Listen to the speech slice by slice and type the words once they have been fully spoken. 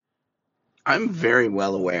I'm very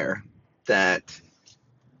well aware that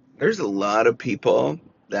there's a lot of people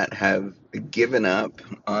that have given up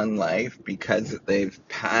on life because they've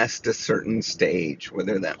passed a certain stage,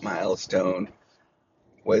 whether that milestone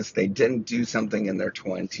was they didn't do something in their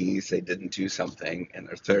 20s, they didn't do something in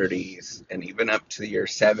their 30s, and even up to your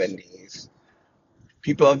 70s.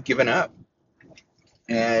 People have given up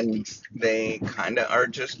and they kind of are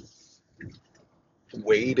just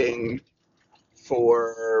waiting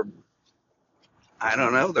for, I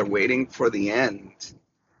don't know, they're waiting for the end.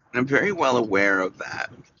 And I'm very well aware of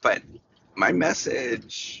that. But my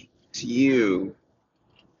message to you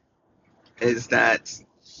is that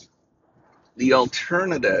the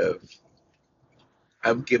alternative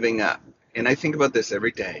of giving up, and I think about this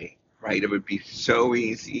every day, right? It would be so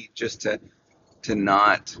easy just to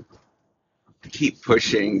not keep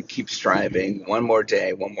pushing, keep striving, one more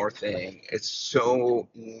day, one more thing. It's so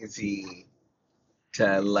easy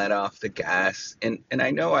to let off the gas. And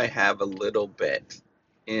I know I have a little bit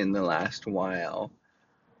in the last while,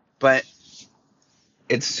 but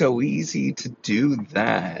it's so easy to do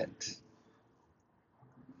that.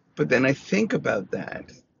 But then I think about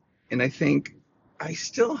that and I think I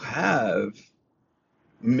still have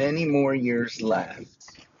many more years left.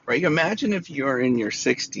 Right? Imagine if you're in your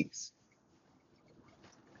 60s.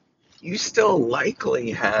 You still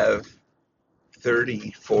likely have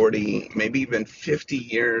 30, 40, maybe even 50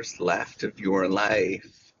 years left of your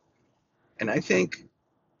life. And I think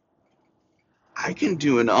I can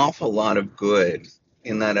do an awful lot of good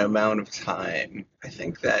in that amount of time. I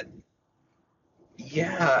think that,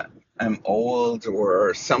 yeah, I'm old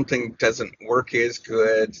or something doesn't work as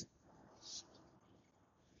good.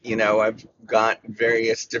 I've got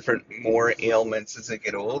various different more ailments as I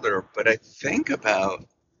get older, but I think about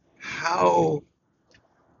how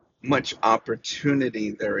much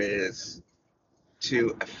opportunity there is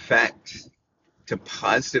to affect, to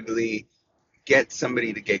positively get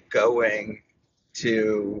somebody to get going,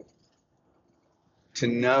 to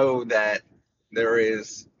know that there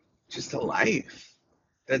is just a life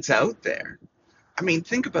that's out there. I mean,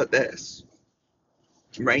 think about this,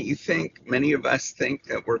 right? Many of us think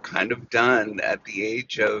that we're kind of done at the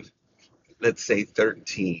age of, let's say,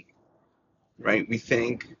 13, right? We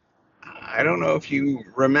think, I don't know if you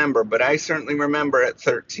remember, but I certainly remember at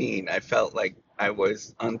 13, I felt like I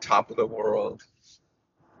was on top of the world.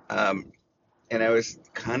 Um, and I was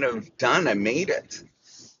kind of done. I made it.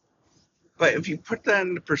 But if you put that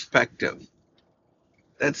into perspective,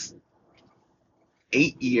 that's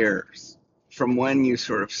 8 years from when you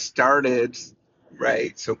sort of started,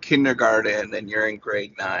 right? So kindergarten, and you're in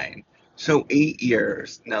grade nine. So 8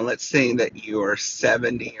 years. Now let's say that you are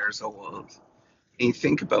 70 years old. And you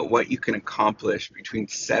think about what you can accomplish between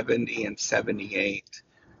 70 and 78,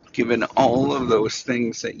 given all of those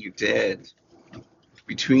things that you did.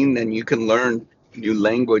 Between then, you can learn new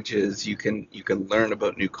languages. You can learn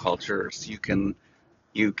about new cultures. You can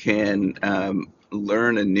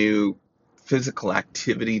learn a new physical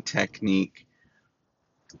activity technique.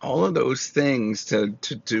 All of those things to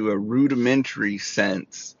do a rudimentary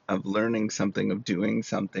sense of learning something, of doing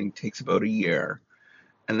something, takes about a year.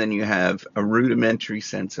 And then you have a rudimentary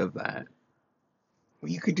sense of that.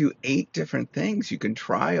 Well, you could do eight different things. You can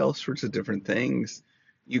try all sorts of different things.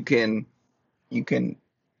 You can, you can,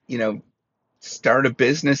 you know, start a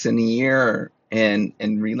business in a year and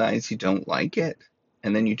realize you don't like it.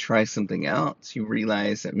 And then you try something else. You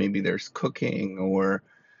realize that maybe there's cooking, or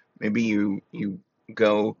maybe you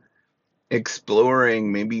go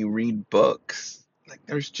exploring, maybe you read books. Like,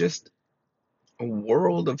 there's just a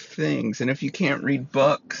world of things. And if you can't read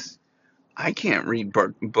books, I can't read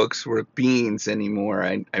books worth beans anymore.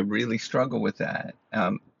 I really struggle with that.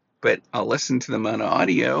 But I'll listen to them on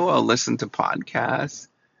audio. I'll listen to podcasts.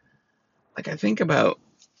 Like, I think about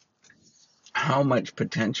how much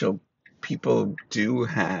potential people do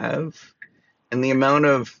have, and the amount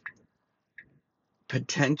of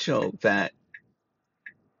potential that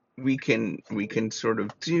we can sort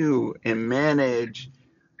of do and manage.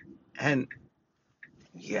 And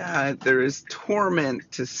yeah, there is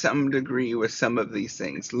torment to some degree with some of these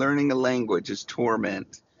things. Learning a language is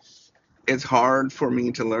torment. It's hard for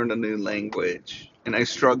me to learn a new language, and I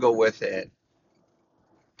struggle with it.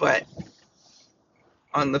 But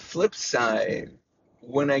on the flip side,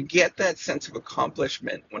 when I get that sense of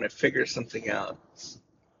accomplishment, when I figure something out,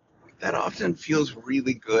 that often feels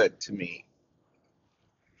really good to me.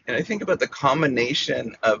 And I think about the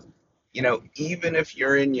combination of, even if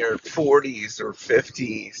you're in your 40s or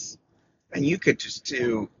 50s, and you could just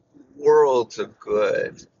do worlds of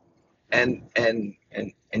good, and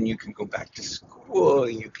you can go back to school,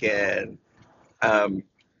 you can um,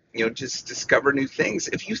 just discover new things.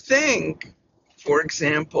 If you think, for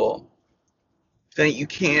example, that you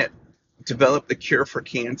can't develop the cure for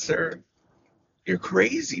cancer, you're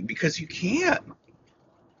crazy because you can't.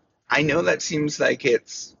 I know that seems like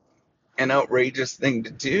it's an outrageous thing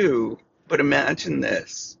to do, but imagine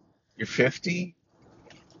this. You're 50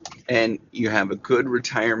 and you have a good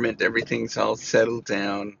retirement, everything's all settled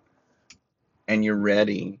down, and you're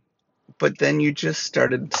ready. But then you just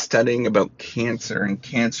started studying about cancer and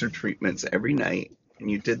cancer treatments every night, and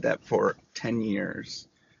you did that for 10 years.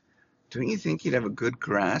 Don't you think you'd have a good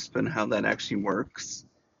grasp on how that actually works?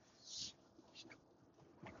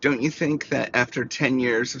 Don't you think that after 10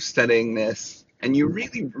 years of studying this, and you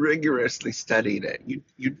really rigorously studied it,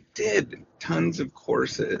 you did tons of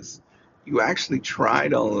courses, you actually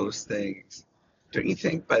tried all those things, don't you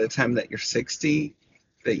think by the time that you're 60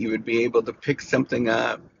 that you would be able to pick something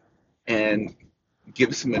up and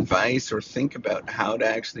give some advice or think about how to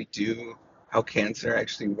actually do how cancer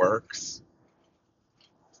actually works?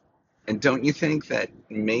 And don't you think that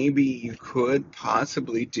maybe you could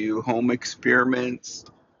possibly do home experiments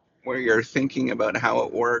where you're thinking about how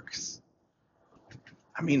it works?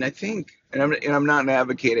 I mean, I think, and I'm not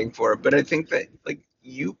advocating for it, but I think that like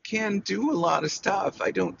you can do a lot of stuff. I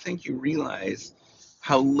don't think you realize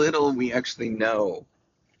how little we actually know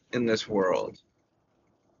in this world.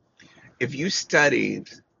 If you studied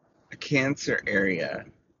a cancer area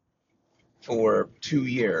for 2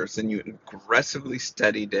 years and you aggressively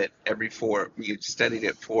studied it you studied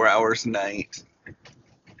it 4 hours a night,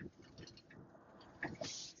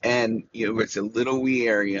 and it's a little wee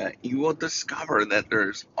area, you will discover that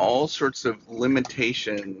there's all sorts of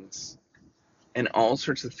limitations and all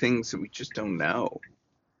sorts of things that we just don't know.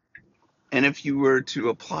 And if you were to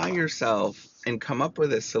apply yourself and come up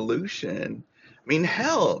with a solution, I mean,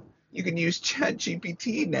 hell, you can use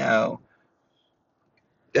ChatGPT now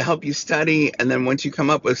to help you study. And then once you come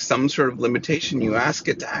up with some sort of limitation, you ask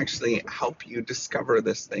it to actually help you discover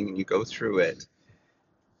this thing and you go through it.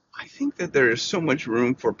 I think that there is so much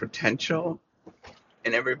room for potential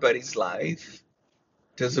in everybody's life.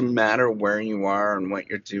 Doesn't matter where you are and what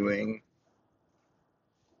you're doing,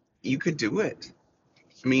 you could do it.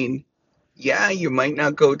 I mean, yeah, you might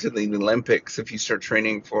not go to the Olympics if you start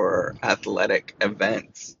training for athletic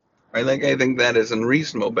events, right? Like, I think that is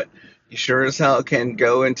unreasonable, but you sure as hell can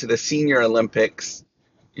go into the senior Olympics.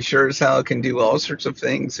 You sure as hell can do all sorts of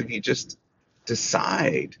things if you just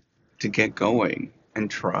decide to get going and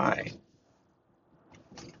try.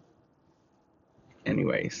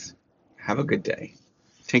 Anyways, have a good day.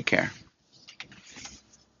 Take care.